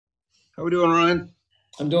How we doing, Ryan?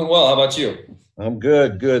 I'm doing well. How about you? I'm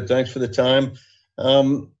good, good. Thanks for the time.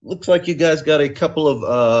 Looks like you guys got a couple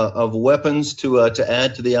of weapons to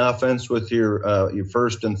add to the offense with your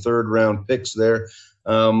first and third round picks there.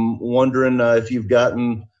 Wondering if you've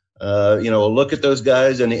gotten a look at those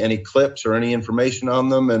guys, any clips or any information on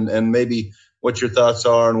them, and maybe what your thoughts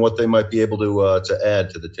are and what they might be able to add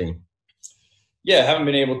to the team. Yeah, I haven't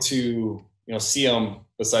been able to see them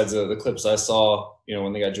besides the clips I saw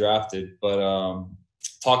when they got drafted. But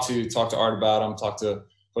talk to Art about them, talk to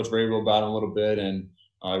Coach Vrabel about them a little bit, and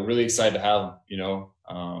really excited to have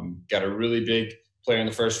him. Got a really big player in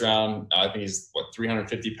the first round. I think he's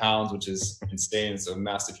 350 pounds, which is insane. It's a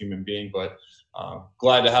massive human being, but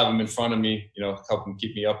glad to have him in front of me. Help him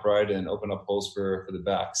keep me upright and open up holes for the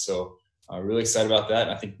back. So really excited about that.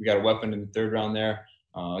 And I think we got a weapon in the third round there.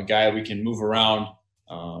 A guy we can move around,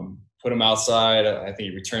 put him outside. I think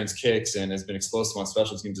he returns kicks and has been explosive on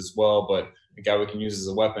special teams as well. But a guy we can use as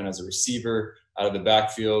a weapon, as a receiver out of the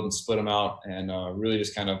backfield and split him out and really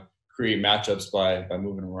just kind of create matchups by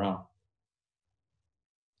moving him around.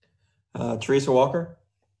 Teresa Walker.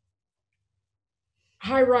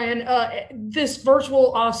 Hi, Ryan. This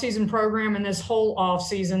virtual offseason program and this whole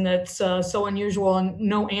offseason that's so unusual and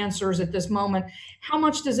no answers at this moment, how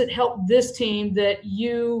much does it help this team that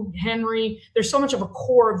you, Henry, there's so much of a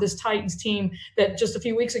core of this Titans team that just a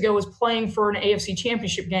few weeks ago was playing for an AFC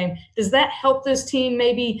championship game. Does that help this team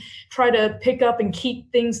maybe try to pick up and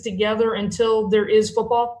keep things together until there is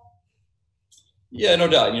football? Yeah, no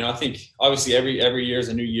doubt. I think obviously every year is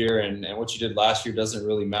a new year, and what you did last year doesn't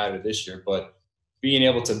really matter this year, but being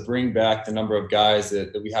able to bring back the number of guys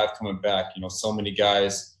that we have coming back, so many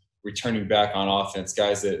guys returning back on offense,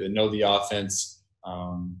 guys that know the offense,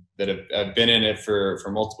 that have been in it for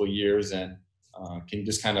multiple years and can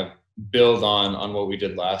just kind of build on what we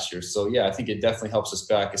did last year. So, yeah, I think it definitely helps us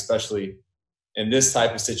back, especially in this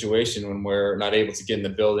type of situation when we're not able to get in the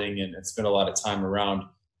building and spend a lot of time around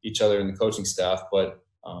each other and the coaching staff. But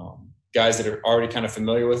guys that are already kind of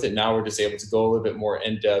familiar with it, now we're just able to go a little bit more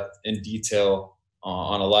in depth, in detail,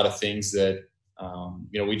 on a lot of things that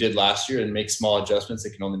we did last year and make small adjustments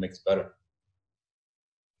that can only make us better.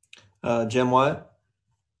 Jim Wyatt.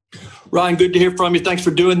 Ryan, good to hear from you. Thanks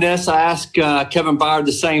for doing this. I asked Kevin Byard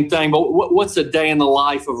the same thing, but what's a day in the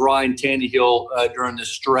life of Ryan Tannehill during this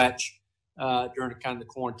stretch, during kind of the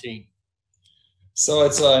quarantine? So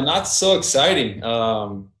it's not so exciting.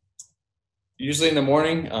 Usually in the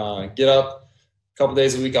morning, get up a couple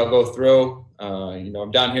days a week, I'll go throw.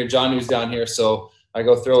 I'm down here. John New's down here, so I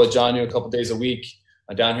go throw with John New a couple days a week.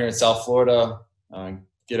 Down here in South Florida,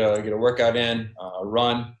 get a workout in,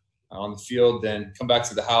 run on the field, then come back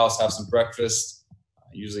to the house, have some breakfast.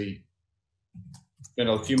 Usually spend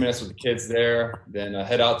a few minutes with the kids there, then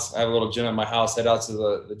head out. I have a little gym at my house. Head out to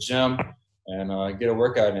the gym and get a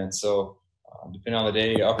workout in. So depending on the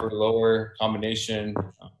day, upper, lower, combination,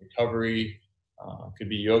 recovery, could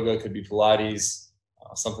be yoga, could be Pilates,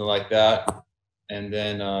 something like that. And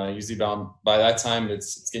then usually by that time,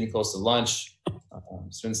 it's getting close to lunch.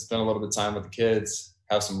 Spend a little bit of time with the kids,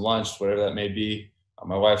 have some lunch, whatever that may be.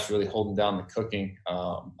 My wife's really holding down the cooking.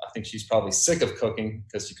 I think she's probably sick of cooking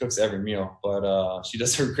because she cooks every meal, but she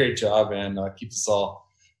does a great job and keeps us all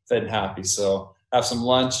fed and happy. So have some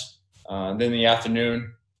lunch. And then in the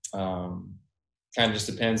afternoon, kind of just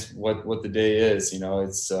depends what the day is.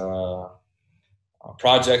 It's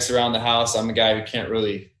projects around the house. I'm a guy who can't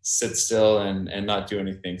really sit still and not do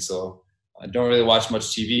anything. So I don't really watch much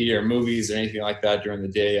TV or movies or anything like that during the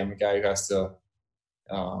day. I'm a guy who has to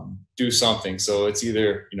do something. So it's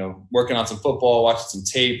either, working on some football, watching some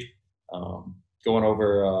tape, going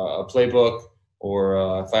over a playbook,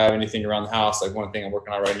 or if I have anything around the house, like one thing I'm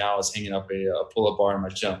working on right now is hanging up a pull-up bar in my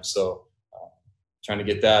gym. So trying to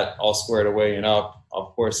get that all squared away and up.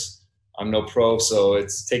 Of course, I'm no pro, so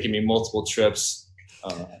it's taking me multiple trips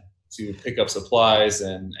to pick up supplies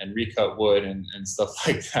and recut wood and stuff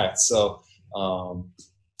like that. So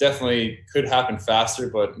definitely could happen faster,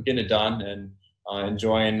 but I'm getting it done and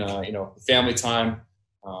enjoying family time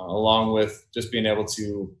along with just being able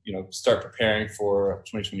to start preparing for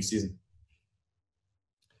 2020 season.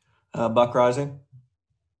 Buck Rising.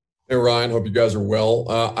 Hey, Ryan, hope you guys are well.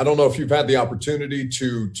 I don't know if you've had the opportunity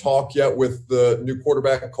to talk yet with the new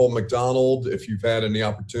quarterback, Cole McDonald, if you've had any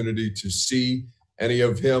opportunity to see any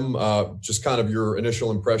of him, just kind of your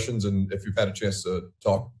initial impressions and if you've had a chance to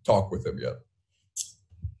talk with him yet.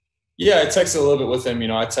 Yeah, I texted a little bit with him.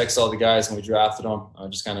 I text all the guys when we drafted them,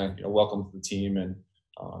 just kind of welcome to the team and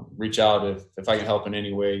reach out if I can help in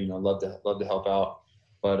any way. Love to help out.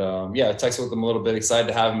 But yeah, I texted with him a little bit. Excited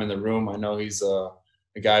to have him in the room. I know he's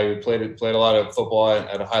a guy who played a lot of football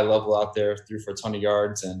at a high level out there, threw for a ton of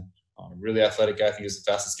yards, and really athletic guy. I think he's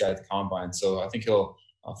the fastest guy at the combine. So I think he'll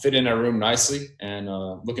fit in our room nicely, and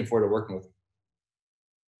looking forward to working with him.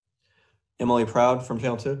 Emily Proud from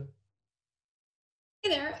Channel 2. Hey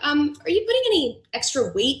there. Are you putting any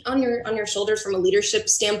extra weight on your shoulders from a leadership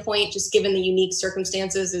standpoint, just given the unique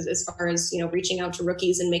circumstances as far as, reaching out to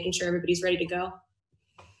rookies and making sure everybody's ready to go?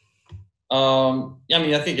 Yeah, I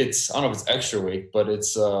mean, I think I don't know if it's extra weight, but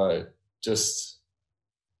it's just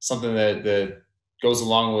something that goes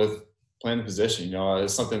along with playing the position.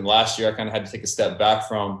 It's something last year I kind of had to take a step back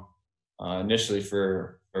from initially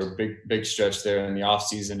for a big stretch there in the off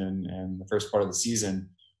season and the first part of the season,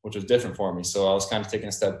 which was different for me. So I was kind of taking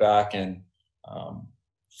a step back and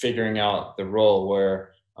figuring out the role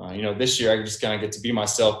where, this year I just kind of get to be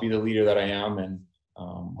myself, be the leader that I am, and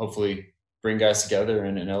hopefully bring guys together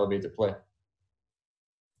and elevate their play.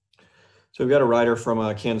 So we've got a writer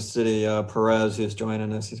from Kansas City, Perez, who's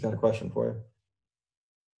joining us. He's got a question for you.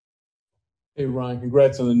 Hey, Ryan,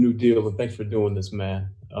 congrats on the new deal, and thanks for doing this, man.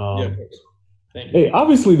 Thank you. Hey,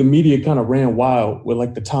 obviously the media kind of ran wild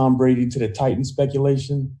with the Tom Brady to the Titans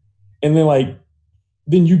speculation. And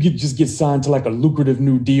then you just get signed to a lucrative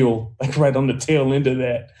new deal, right on the tail end of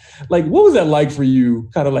that. What was that like for you,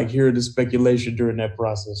 kind of hearing the speculation during that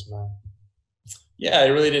process, man? Yeah, I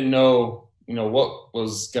really didn't know, what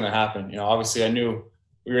was going to happen. Obviously I knew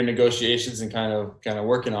we were in negotiations and kind of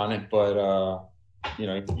working on it, but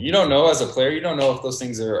you don't know as a player, you don't know if those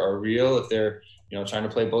things are real, if they're, trying to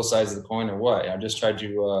play both sides of the coin or what. I just tried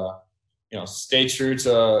to, stay true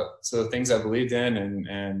to the things I believed in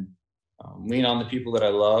and lean on the people that I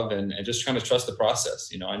love and just trying to trust the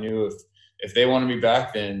process. I knew if they wanted me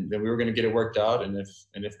back, then we were going to get it worked out. And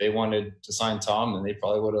if they wanted to sign Tom, then they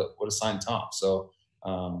probably would have signed Tom. So,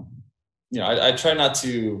 I try not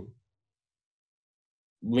to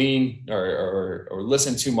lean or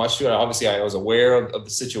listen too much to it. Obviously I was aware of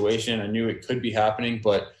the situation. I knew it could be happening,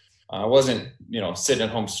 but I wasn't, sitting at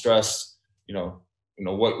home stressed,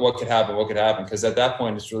 what could happen. Cause at that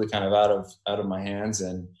point it's really kind of out of my hands.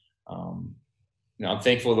 And, I'm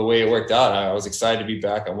thankful the way it worked out. I was excited to be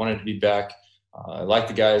back. I wanted to be back. I like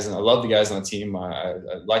the guys and I love the guys on the team. I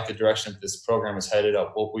like the direction that this program is headed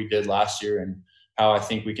up, what we did last year and how I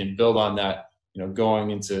think we can build on that,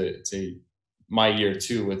 going into my year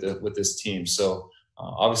 2 with this team. So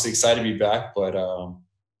obviously excited to be back, but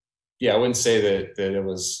I wouldn't say that it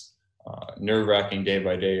was nerve-wracking day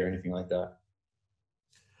by day or anything like that.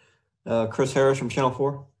 Chris Harris from Channel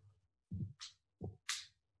 4.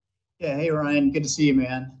 Yeah, hey Ryan, good to see you,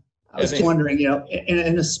 man. I was wondering,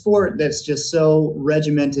 in a sport that's just so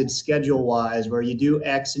regimented schedule-wise, where you do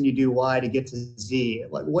X and you do Y to get to Z,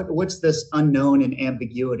 what's this unknown and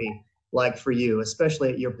ambiguity like for you, especially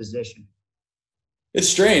at your position? It's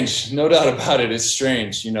strange, no doubt about it. It's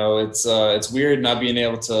strange. It's weird not being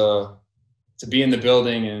able to be in the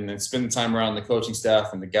building and spend the time around the coaching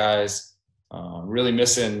staff and the guys. Really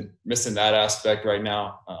missing that aspect right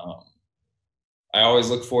now. I always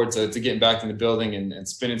look forward to getting back in the building and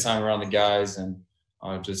spending time around the guys and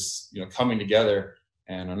just coming together.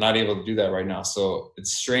 And I'm not able to do that right now, so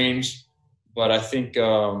it's strange. But I think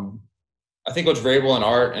Coach Vrabel and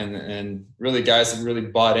Art and really guys have really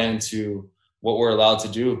bought into what we're allowed to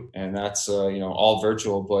do, and that's all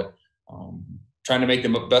virtual. But trying to make the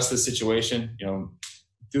best of the situation,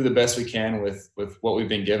 do the best we can with what we've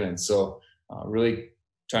been given. So really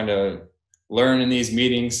trying to learn in these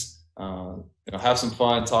meetings. Have some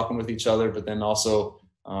fun talking with each other, but then also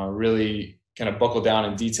really kind of buckle down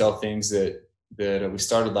and detail things that we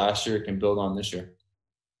started last year can build on this year.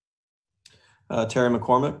 Terry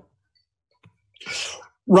McCormick.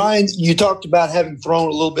 Ryan, you talked about having thrown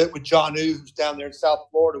a little bit with John New, who's down there in South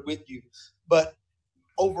Florida with you, but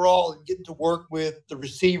overall and getting to work with the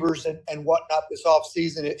receivers and whatnot this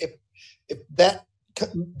offseason, if that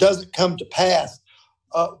doesn't come to pass,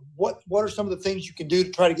 what are some of the things you can do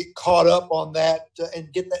to try to get caught up on that and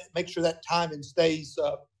make sure that timing stays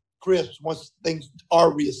crisp once things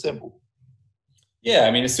are reassembled? Yeah,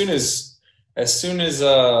 I mean, as soon as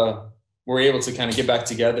we're able to kind of get back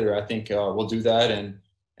together, I think we'll do that. And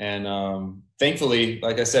thankfully,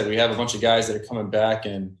 like I said, we have a bunch of guys that are coming back,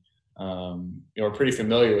 and we're pretty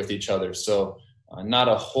familiar with each other. So not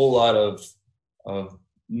a whole lot of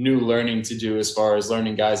new learning to do as far as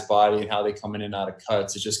learning guys' body and how they come in and out of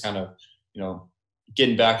cuts. It's just kind of,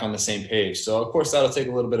 getting back on the same page. So of course that'll take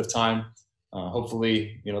a little bit of time.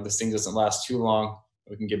 Hopefully, this thing doesn't last too long.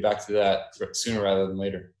 We can get back to that sooner rather than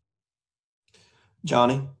later.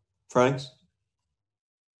 Johnny Franks.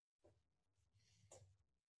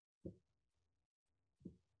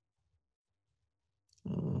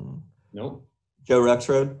 Nope. Joe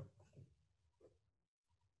Rexrode.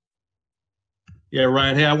 Yeah,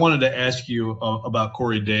 Ryan. Hey, I wanted to ask you about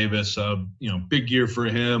Corey Davis. Big year for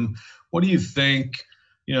him. What do you think,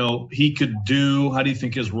 he could do? How do you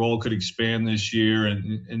think his role could expand this year,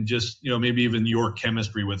 and just, maybe even your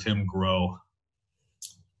chemistry with him grow?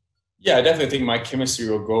 Yeah, I definitely think my chemistry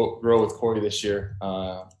will grow with Corey this year.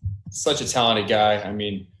 Such a talented guy. I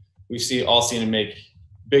mean, we've all seen him make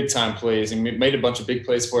big time plays and made a bunch of big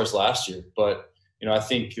plays for us last year. But I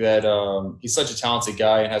think that he's such a talented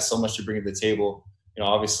guy and has so much to bring to the table.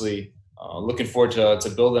 Obviously, looking forward to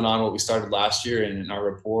building on what we started last year and our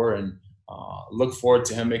rapport, and look forward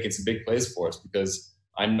to him making some big plays for us, because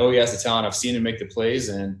I know he has the talent. I've seen him make the plays,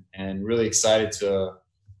 and really excited to,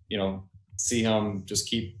 see him just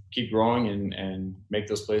keep growing and make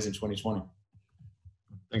those plays in 2020.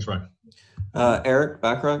 Thanks, Ryan. Eric,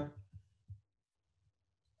 back row.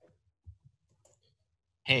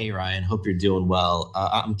 Hey, Ryan, hope you're doing well.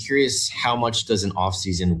 I'm curious, how much does an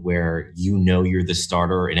offseason where you're the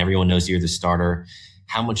starter and everyone knows you're the starter,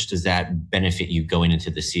 how much does that benefit you going into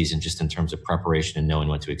the season, just in terms of preparation and knowing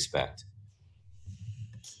what to expect?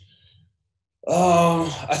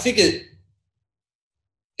 I think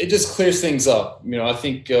it just clears things up. I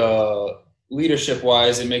think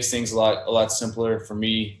leadership-wise, it makes things a lot simpler for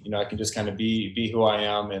me. I can just kind of be who I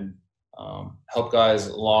am and help guys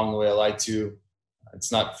along the way I like to. It's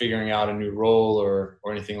not figuring out a new role or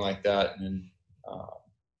anything like that, and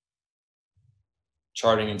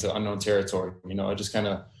charting into unknown territory. I just kind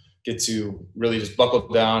of get to really just buckle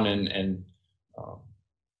down and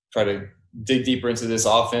try to dig deeper into this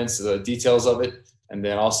offense, the details of it, and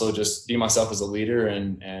then also just be myself as a leader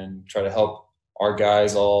and try to help our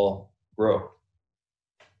guys all grow.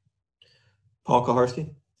 Paul Kaharski.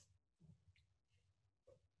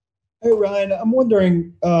 Hey, Ryan, I'm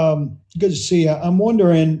wondering, good to see you. I'm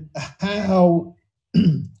wondering how,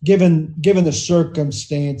 given the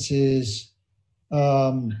circumstances,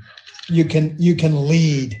 you can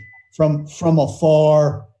lead from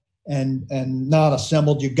afar and not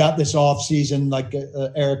assembled. You've got this off season, like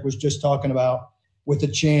Eric was just talking about, with a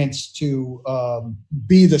chance to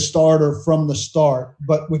be the starter from the start,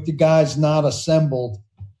 but with the guys not assembled.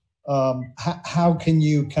 How can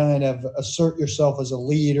you kind of assert yourself as a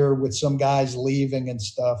leader with some guys leaving and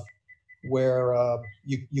stuff, where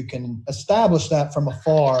you can establish that from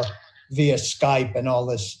afar via Skype and all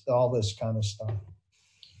this kind of stuff?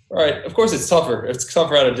 Right. Of course, it's tougher. It's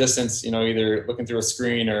tougher at a distance, either looking through a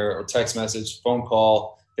screen or text message, phone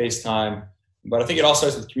call, FaceTime. But I think it all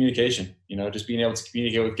starts with communication, just being able to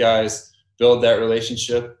communicate with guys, build that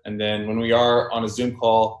relationship. And then when we are on a Zoom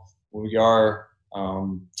call, when we are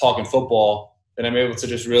talking football, then I'm able to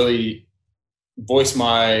just really voice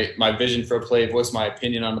my vision for a play, voice my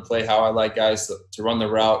opinion on the play, how I like guys to run the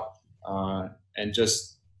route, and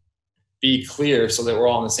just be clear so that we're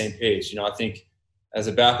all on the same page. I think as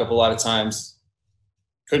a backup, a lot of times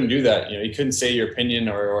couldn't do that. You couldn't say your opinion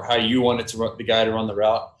or how you wanted the guy to run the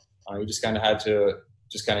route. You just kind of had to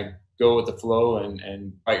just kind of go with the flow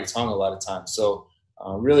and bite your tongue a lot of times. So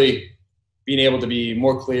really being able to be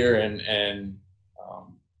more clear and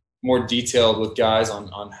more detailed with guys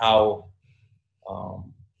on how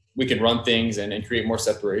we can run things and create more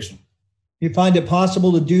separation. You find it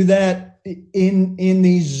possible to do that in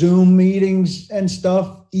these Zoom meetings and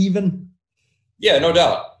stuff even? Yeah, no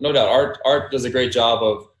doubt. Art does a great job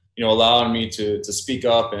of, allowing me to speak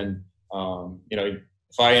up, and,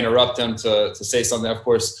 if I interrupt him to say something, of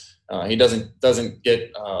course, he doesn't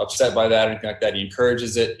get upset by that or anything like that. He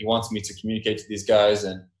encourages it. He wants me to communicate to these guys.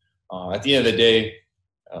 And at the end of the day,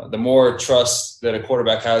 the more trust that a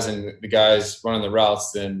quarterback has in the guys running the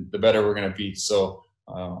routes, then the better we're going to be. So,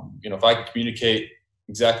 if I can communicate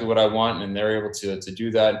exactly what I want and they're able to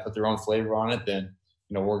do that and put their own flavor on it, then,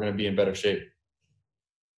 we're going to be in better shape.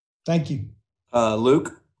 Thank you.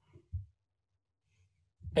 Luke.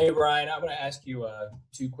 Hey, Ryan, I'm going to ask you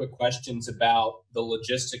two quick questions about the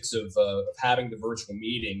logistics of having the virtual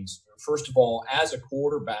meetings. First of all, as a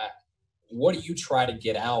quarterback, what do you try to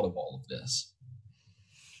get out of all of this?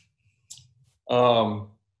 I don't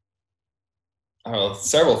know,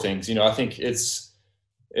 several things. I think it's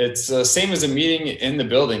same as a meeting in the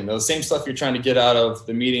building. The same stuff you're trying to get out of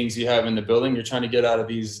the meetings you have in the building, you're trying to get out of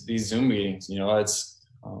these Zoom meetings. It's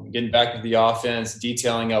getting back to the offense,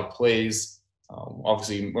 detailing out plays.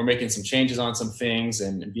 Obviously, we're making some changes on some things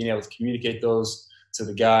and being able to communicate those to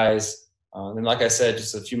the guys. And like I said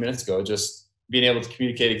just a few minutes ago, just being able to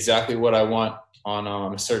communicate exactly what I want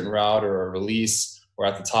on a certain route or a release or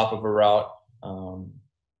at the top of a route.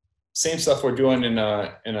 Same stuff we're doing in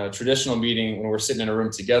a traditional meeting when we're sitting in a room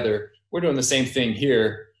together. We're doing the same thing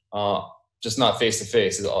here, just not face to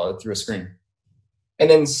face, through a screen. And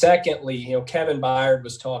then secondly, Kevin Byard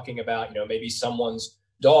was talking about, maybe someone's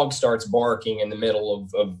dog starts barking in the middle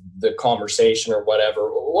of the conversation or whatever.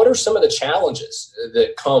 What are some of the challenges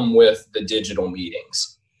that come with the digital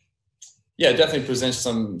meetings? Yeah, it definitely presents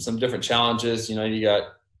some different challenges. You got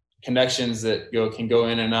connections that can go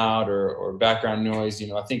in and out, or background noise.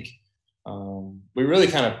 I think we really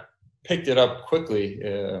kind of picked it up quickly.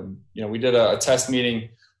 We did a test meeting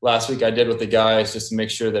last week. I did with the guys just to make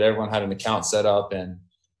sure that everyone had an account set up and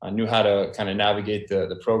knew how to kind of navigate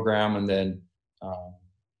the program. And then,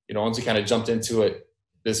 once we kind of jumped into it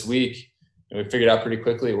this week, we figured out pretty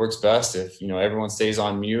quickly it works best if everyone stays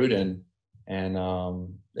on mute and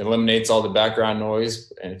eliminates all the background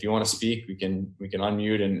noise. And if you want to speak, we can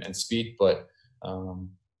unmute and speak. But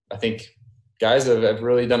I think guys have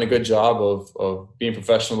really done a good job of being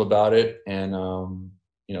professional about it, and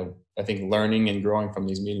I think learning and growing from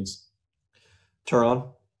these meetings.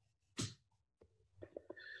 Teron.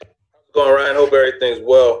 Going, Ryan? Hope everything's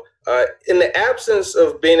well. In the absence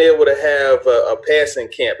of being able to have a passing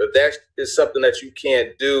camp, if that is something that you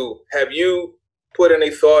can't do, have you put any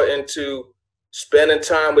thought into spending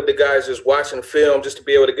time with the guys, just watching film, just to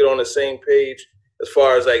be able to get on the same page as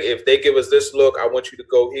far as, like, if they give us this look, I want you to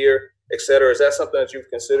go here, et cetera? Is that something that you've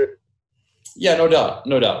considered? Yeah, no doubt.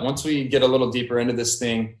 Once we get a little deeper into this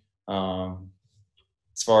thing,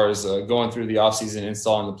 as far as going through the offseason,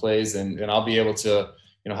 installing the plays, and I'll be able to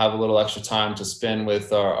have a little extra time to spend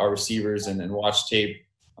with our receivers and watch tape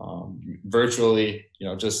virtually,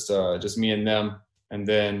 just me and them. And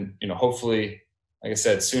then, hopefully, like I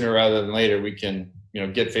said, sooner rather than later, we can,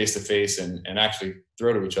 get face to face and actually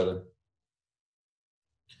throw to each other.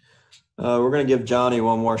 We're going to give Johnny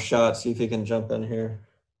one more shot, see if he can jump in here.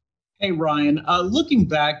 Hey, Ryan, looking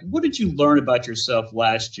back, what did you learn about yourself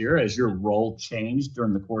last year as your role changed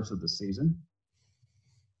during the course of the season?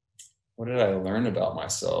 What did I learn about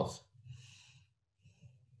myself?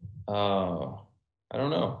 I don't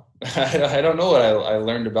know. I don't know what I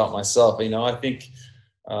learned about myself. I think,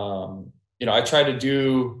 I try to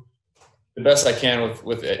do the best I can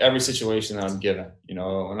with every situation that I'm given.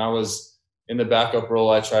 When I was in the backup role,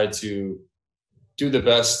 I tried to do the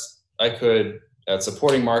best I could at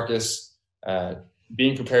supporting Marcus, at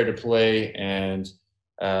being prepared to play, and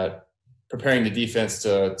at preparing the defense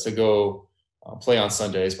to go play on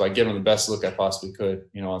Sundays by giving them the best look I possibly could,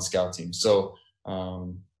 on scout team. So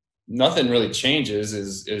nothing really changes.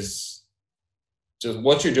 Is just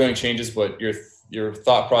what you're doing changes, but your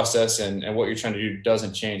thought process and what you're trying to do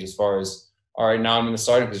doesn't change. As far as, all right, now I'm in the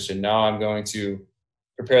starting position. Now I'm going to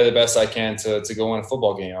prepare the best I can to go win a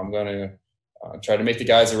football game. I'm going to try to make the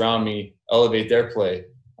guys around me elevate their play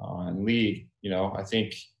and lead. I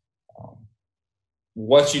think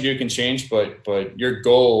what you do can change, but your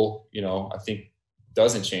goal, I think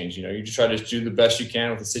doesn't change. You just try to do the best you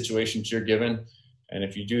can with the situations you're given. And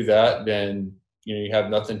if you do that, then, you have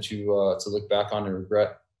nothing to look back on and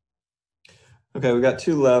regret. Okay, we got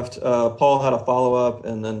two left. Paul had a follow-up,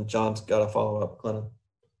 and then John's got a follow-up. Glennon.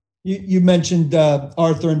 You mentioned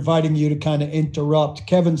Arthur inviting you to kind of interrupt.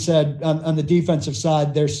 Kevin said on the defensive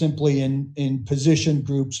side, they're simply in position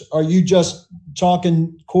groups. Are you just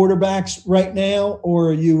talking quarterbacks right now, or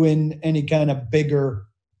are you in any kind of bigger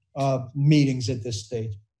meetings at this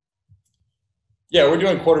stage? Yeah, we're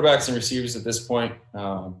doing quarterbacks and receivers at this point.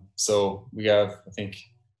 So we have, I think,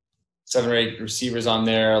 7 or 8 receivers on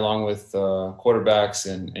there, along with quarterbacks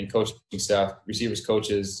and coaching staff, receivers,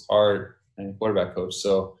 coaches, art, and quarterback coach.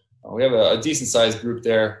 So we have a decent sized group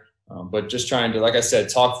there, but just trying to, like I said,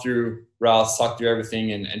 talk through routes, talk through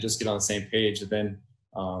everything, and just get on the same page. And then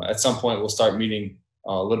at some point we'll start meeting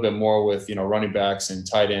a little bit more with, running backs and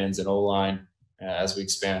tight ends and O-line as we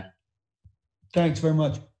expand. Thanks very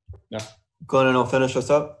much. Yeah. Glennon will finish us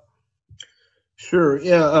up. Sure.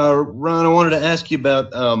 Yeah. Ron, I wanted to ask you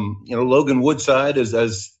about, Logan Woodside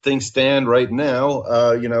as things stand right now,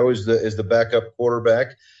 as the backup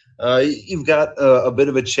quarterback. You've got a bit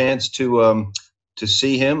of a chance to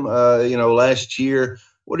see him, last year.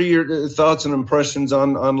 What are your thoughts and impressions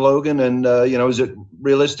on Logan? And, is it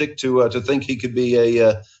realistic to think he could be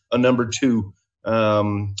a number 2, for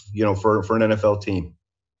an NFL team?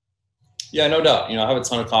 Yeah, no doubt. I have a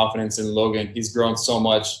ton of confidence in Logan. He's grown so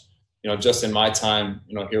much, just in my time,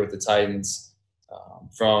 here with the Titans.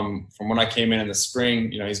 From when I came in the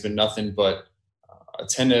spring, he's been nothing but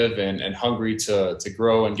attentive and hungry to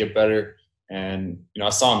grow and get better. And, I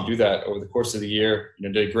saw him do that over the course of the year.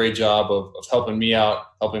 Did a great job of helping me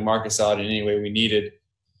out, helping Marcus out in any way we needed,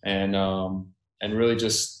 and really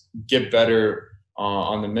just get better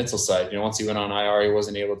on the mental side. Once he went on IR, he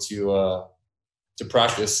wasn't able to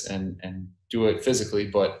practice and do it physically,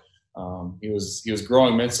 but he was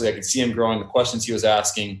growing mentally. I could see him growing. The questions he was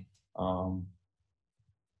asking,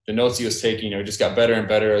 the notes he was taking, just got better and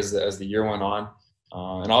better as the year went on.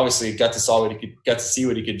 And obviously got to see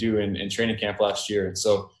what he could do in training camp last year. And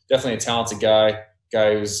so definitely a talented guy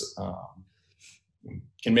who's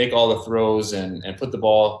can make all the throws and put the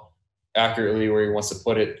ball accurately where he wants to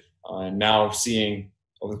put it. And now seeing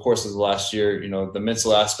over the course of the last year, the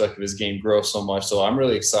mental aspect of his game grow so much. So I'm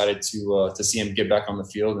really excited to see him get back on the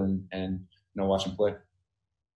field and watch him play.